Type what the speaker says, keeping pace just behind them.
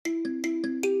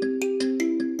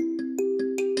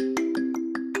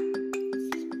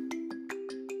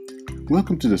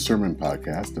Welcome to the Sermon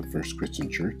Podcast of First Christian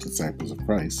Church, Disciples of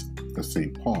Christ of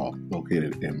St. Paul,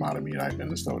 located in Matamidi,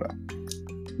 Minnesota.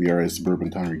 We are a suburban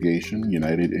congregation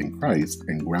united in Christ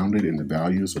and grounded in the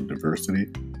values of diversity,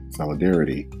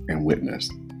 solidarity, and witness.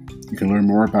 You can learn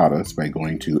more about us by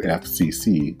going to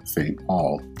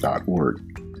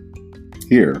fccstpaul.org.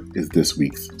 Here is this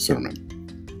week's sermon.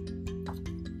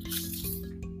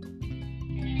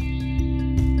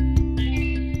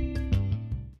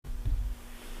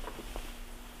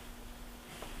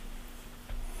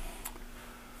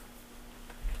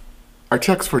 Our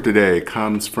text for today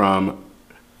comes from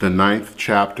the 9th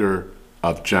chapter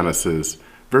of Genesis,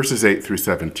 verses 8 through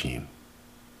 17.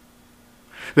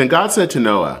 Then God said to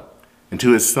Noah and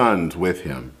to his sons with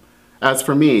him, "As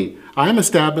for me, I am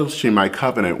establishing my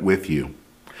covenant with you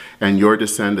and your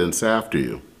descendants after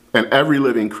you, and every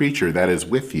living creature that is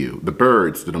with you, the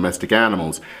birds, the domestic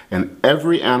animals, and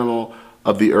every animal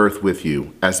of the earth with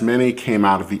you, as many came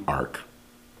out of the ark.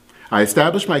 I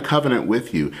establish my covenant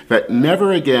with you, that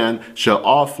never again shall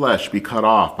all flesh be cut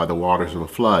off by the waters of a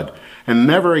flood, and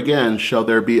never again shall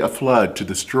there be a flood to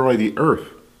destroy the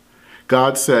earth."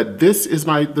 God said, "This is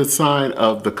the sign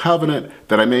of the covenant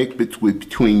that I make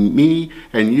between me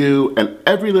and you and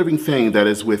every living thing that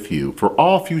is with you for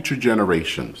all future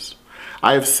generations.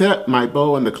 I have set my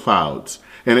bow in the clouds,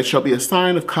 and it shall be a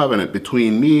sign of covenant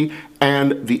between me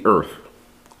and the earth.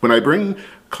 When I bring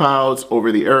clouds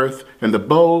over the earth, and the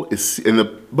bow is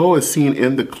seen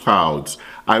in the clouds,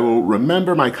 I will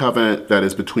remember my covenant that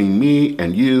is between me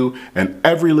and you and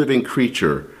every living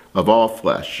creature of all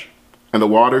flesh. And the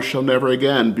waters shall never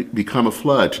again become a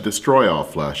flood to destroy all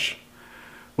flesh.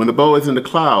 When the bow is in the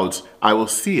clouds, I will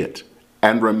see it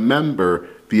and remember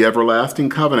the everlasting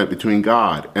covenant between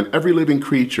God and every living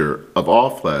creature of all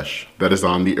flesh that is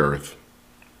on the earth."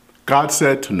 God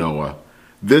said to Noah,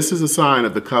 "This is a sign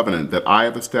of the covenant that I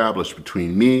have established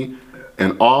between me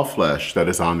and all flesh that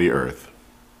is on the earth."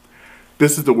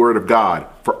 This is the word of God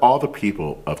for all the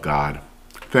people of God.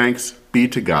 Thanks be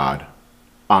to God.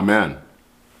 Amen.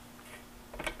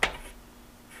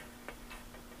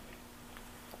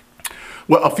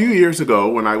 Well, a few years ago,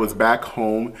 when I was back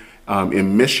home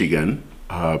in Michigan,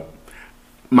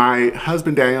 my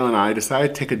husband Daniel and I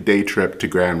decided to take a day trip to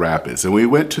Grand Rapids, and we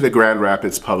went to the Grand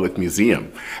Rapids Public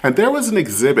Museum. And there was an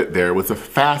exhibit there, with a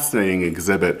fascinating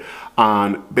exhibit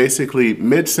on basically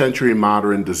mid-century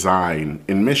modern design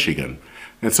in Michigan.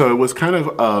 And so it was kind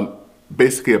of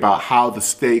basically about how the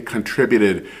state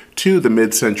contributed to the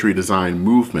mid-century design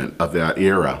movement of that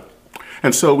era.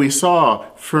 And so we saw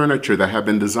furniture that had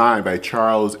been designed by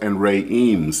Charles and Ray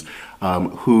Eames,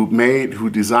 who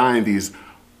designed these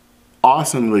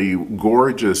awesomely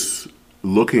gorgeous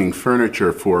looking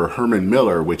furniture for Herman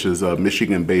Miller, which is a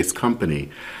Michigan-based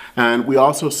company. And we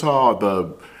also saw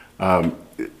the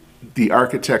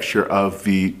architecture of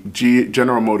the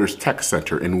General Motors Tech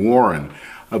Center in Warren,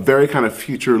 a very kind of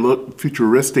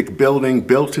futuristic building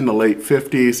built in the late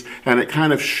 50s, and it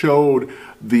kind of showed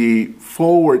the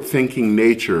forward-thinking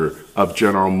nature of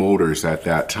General Motors at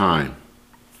that time.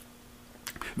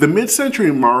 The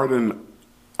mid-century modern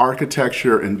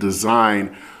architecture and design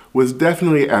was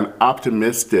definitely an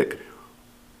optimistic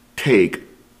take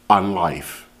on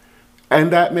life. And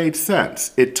that made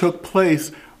sense. It took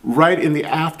place right in the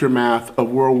aftermath of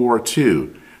World War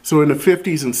II. So in the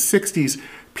 50s and 60s,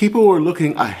 people were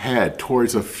looking ahead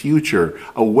towards a future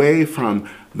away from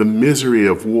the misery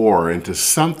of war into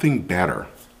something better.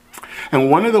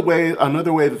 And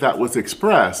another way that was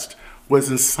expressed was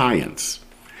in science.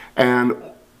 And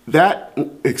that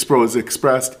was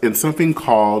expressed in something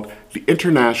called the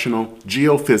International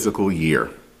Geophysical Year,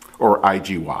 or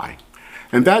IGY.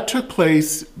 And that took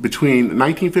place between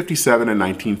 1957 and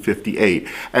 1958.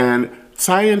 And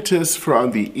scientists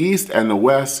from the East and the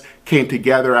West came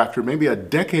together after maybe a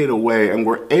decade away and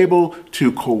were able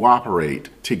to cooperate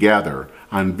together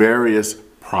on various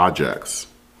projects.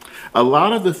 A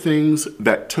lot of the things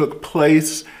that took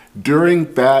place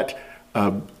during that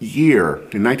year,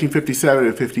 in 1957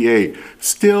 and 58,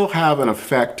 still have an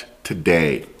effect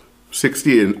today,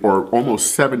 60 or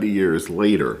almost 70 years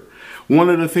later. One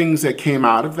of the things that came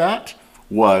out of that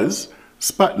was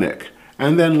Sputnik,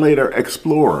 and then later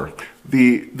Explorer,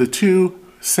 the two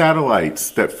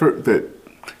satellites that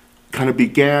kind of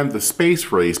began the space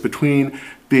race between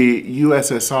the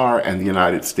USSR and the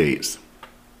United States.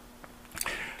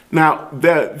 Now,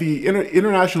 the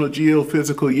International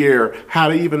Geophysical Year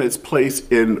had even its place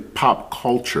in pop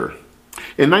culture.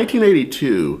 In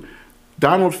 1982,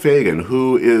 Donald Fagen,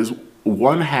 who is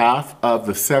one half of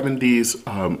the 70s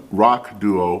rock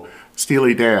duo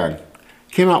Steely Dan,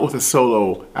 came out with a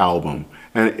solo album.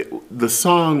 And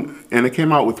it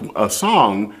came out with a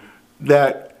song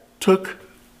that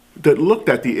looked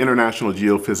at the International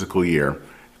Geophysical Year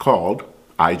called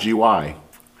IGY.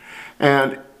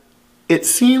 And it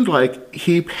seemed like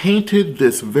he painted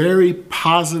this very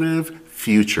positive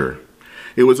future.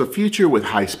 It was a future with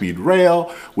high-speed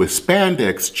rail, with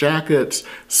spandex jackets,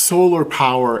 solar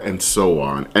power, and so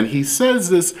on. And he says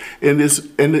this and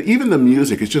even the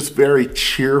music is just very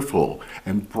cheerful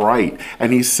and bright.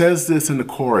 And he says this in the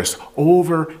chorus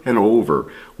over and over.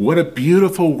 What a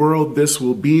beautiful world this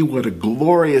will be. What a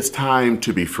glorious time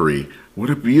to be free. What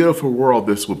a beautiful world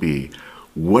this will be.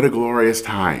 What a glorious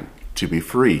time to be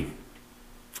free.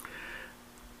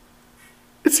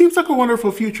 It seems like a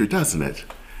wonderful future, doesn't it?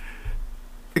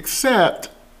 Except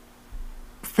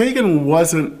Fagan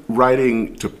wasn't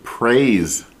writing to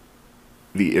praise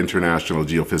the International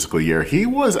Geophysical Year. He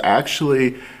was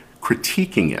actually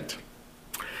critiquing it.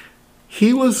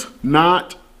 He was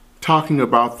not talking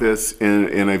about this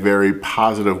in a very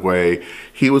positive way.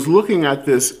 He was looking at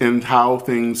this and how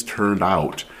things turned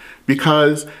out.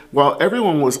 Because while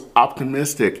everyone was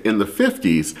optimistic in the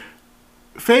 50s,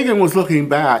 Fagan was looking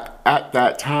back at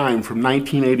that time from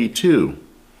 1982.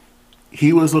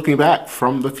 He was looking back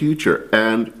from the future,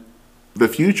 and the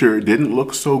future didn't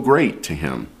look so great to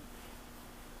him.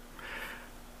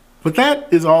 But that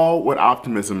is all what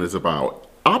optimism is about.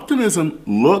 Optimism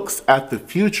looks at the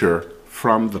future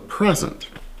from the present.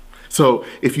 So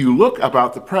if you look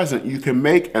about the present, you can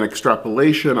make an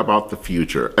extrapolation about the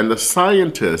future. And the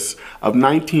scientists of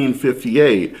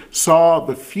 1958 saw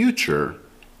the future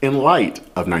in light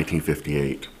of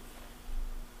 1958.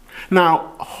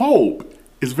 Now, hope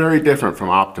is very different from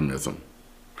optimism.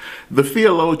 The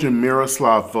theologian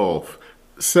Miroslav Volf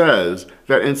says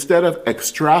that instead of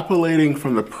extrapolating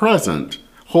from the present,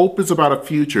 hope is about a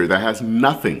future that has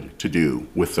nothing to do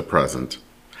with the present.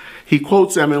 He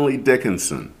quotes Emily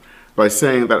Dickinson by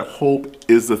saying that hope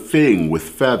is a thing with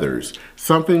feathers,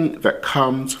 something that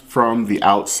comes from the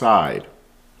outside.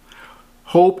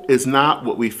 Hope is not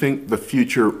what we think the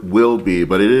future will be,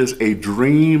 but it is a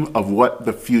dream of what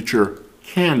the future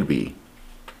can be.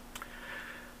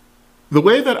 The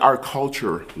way that our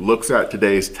culture looks at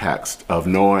today's text of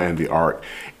Noah and the ark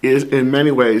is in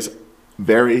many ways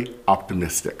very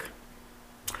optimistic.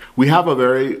 We have a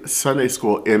very Sunday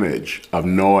school image of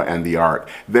Noah and the ark.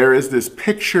 There is this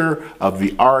picture of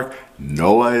the ark.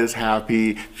 Noah is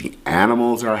happy, the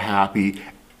animals are happy,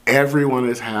 everyone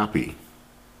is happy.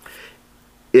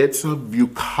 It's a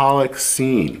bucolic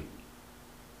scene.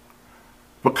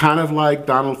 But kind of like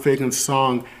Donald Fagen's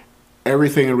song,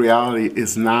 everything in reality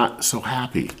is not so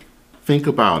happy. Think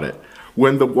about it.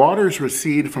 When the waters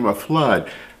recede from a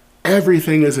flood,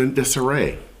 everything is in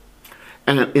disarray.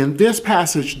 And in this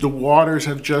passage, the waters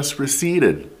have just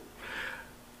receded.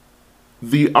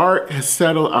 The ark has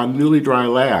settled on newly dry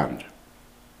land.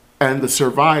 And the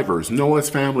survivors, Noah's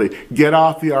family, get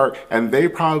off the ark and they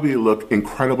probably look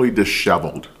incredibly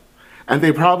disheveled. And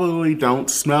they probably don't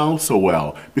smell so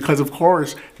well because, of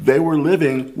course, they were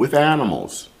living with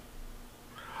animals.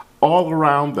 All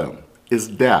around them is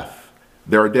death.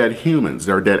 There are dead humans,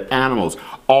 there are dead animals,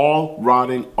 all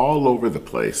rotting all over the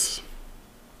place.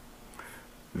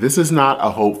 This is not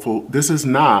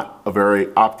a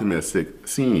very optimistic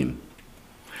scene.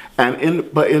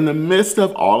 But in the midst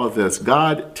of all of this,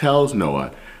 God tells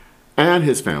Noah and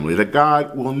his family that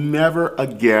God will never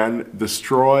again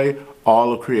destroy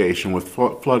all of creation with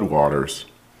floodwaters.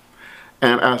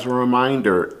 And as a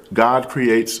reminder, God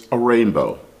creates a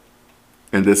rainbow.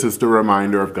 And this is the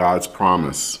reminder of God's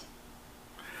promise.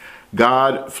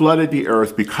 God flooded the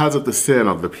earth because of the sin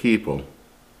of the people.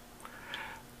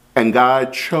 And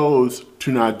God chose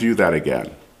to not do that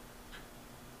again.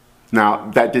 Now,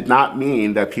 that did not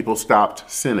mean that people stopped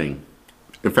sinning.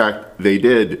 In fact, they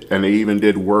did, and they even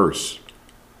did worse.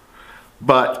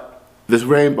 But this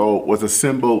rainbow was a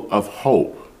symbol of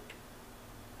hope.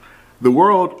 The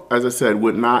world, as I said,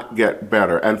 would not get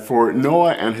better. And for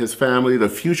Noah and his family, the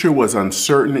future was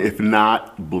uncertain, if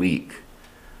not bleak.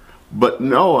 But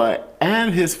Noah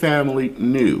and his family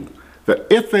knew that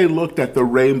if they looked at the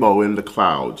rainbow in the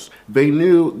clouds, they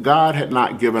knew God had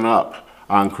not given up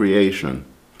on creation.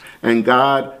 And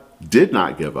God did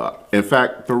not give up. In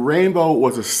fact, the rainbow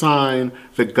was a sign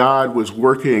that God was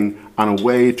working on a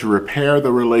way to repair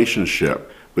the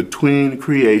relationship between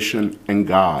creation and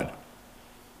God.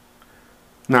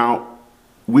 Now,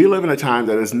 we live in a time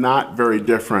that is not very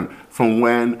different from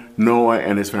when Noah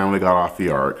and his family got off the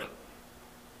ark.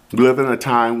 We live in a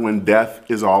time when death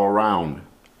is all around.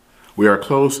 We are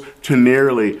close to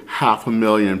nearly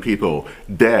 500,000 people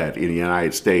dead in the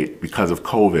United States because of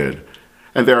COVID.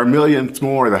 And there are millions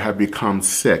more that have become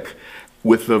sick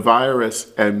with the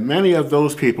virus, and many of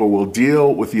those people will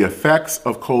deal with the effects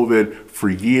of COVID for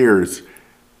years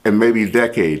and maybe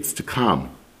decades to come.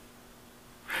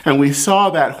 And we saw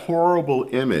that horrible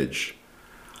image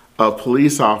of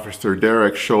police officer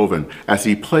Derek Chauvin as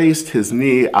he placed his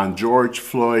knee on George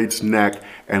Floyd's neck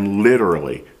and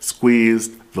literally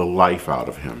squeezed the life out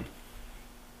of him.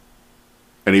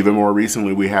 And even more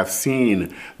recently, we have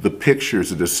seen the pictures,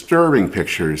 the disturbing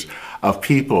pictures of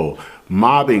people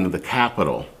mobbing the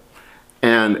Capitol.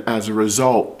 And as a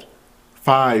result,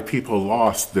 5 people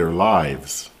lost their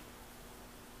lives.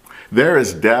 There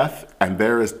is death and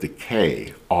there is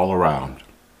decay all around.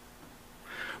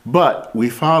 But we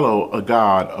follow a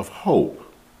God of hope.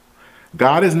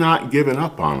 God has not given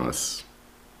up on us.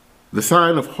 The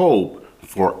sign of hope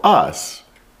for us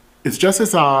is just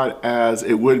as odd as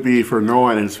it would be for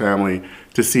Noah and his family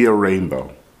to see a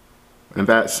rainbow. And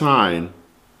that sign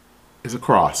is a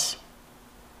cross.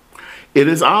 It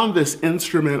is on this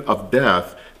instrument of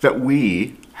death that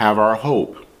we have our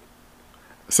hope.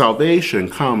 Salvation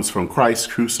comes from Christ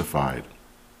crucified.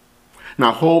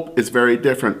 Now, hope is very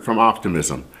different from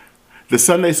optimism. The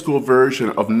Sunday school version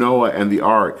of Noah and the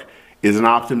ark is an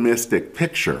optimistic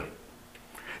picture.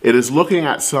 It is looking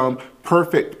at some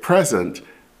perfect present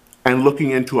and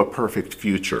looking into a perfect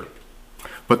future.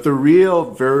 But the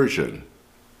real version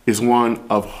is one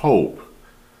of hope.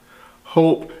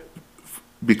 Hope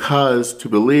because to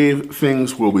believe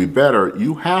things will be better,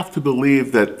 you have to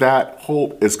believe that that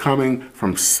hope is coming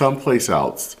from someplace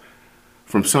else,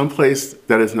 from someplace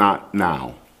that is not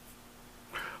now.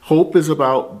 Hope is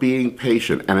about being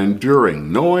patient and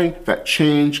enduring, knowing that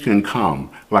change can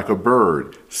come like a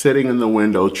bird sitting in the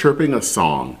window, chirping a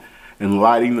song and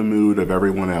lighting the mood of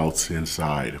everyone else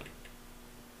inside.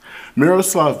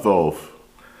 Miroslav Volf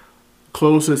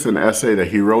closes an essay that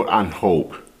he wrote on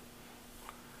hope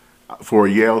for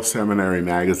Yale Seminary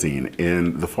magazine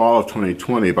in the fall of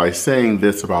 2020 by saying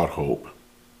this about hope.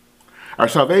 Our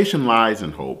salvation lies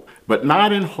in hope, but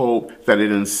not in hope that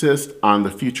it insists on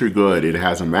the future good it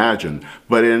has imagined,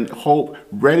 but in hope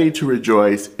ready to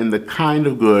rejoice in the kind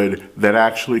of good that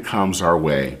actually comes our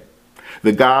way.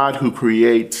 The God who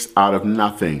creates out of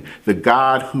nothing, the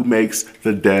God who makes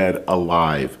the dead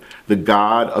alive, the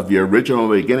God of the original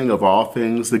beginning of all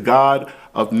things, the God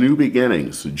of new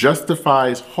beginnings,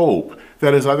 justifies hope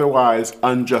that is otherwise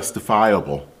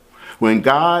unjustifiable. When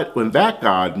that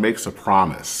God makes a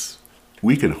promise,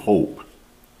 we can hope.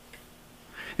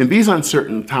 In these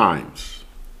uncertain times,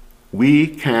 we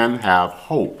can have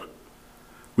hope.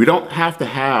 We don't have to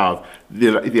have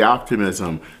the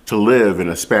optimism to live in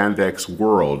a spandex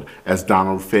world, as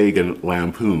Donald Fagen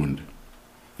lampooned.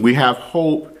 We have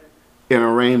hope in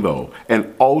a rainbow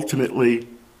and ultimately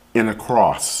in a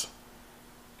cross.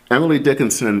 Emily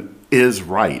Dickinson is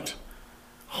right.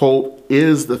 Hope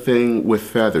is the thing with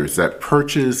feathers that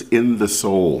perches in the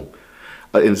soul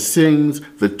and sings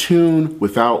the tune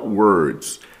without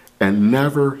words and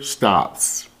never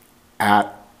stops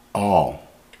at all.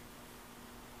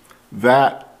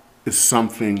 That is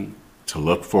something to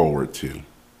look forward to.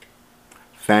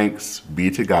 Thanks be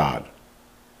to God.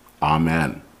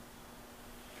 Amen.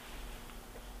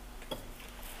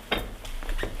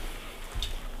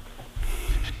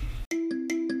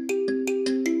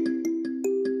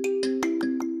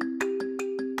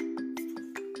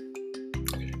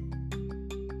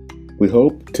 We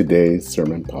hope today's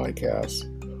sermon podcast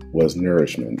was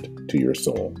nourishment to your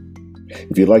soul.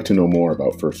 If you'd like to know more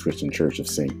about First Christian Church of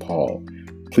St. Paul,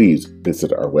 please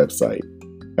visit our website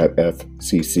at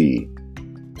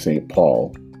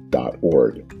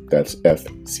fccstpaul.org. That's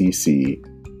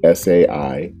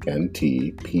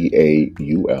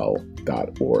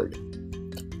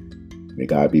fccsaintpaul.org. May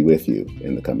God be with you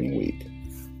in the coming week.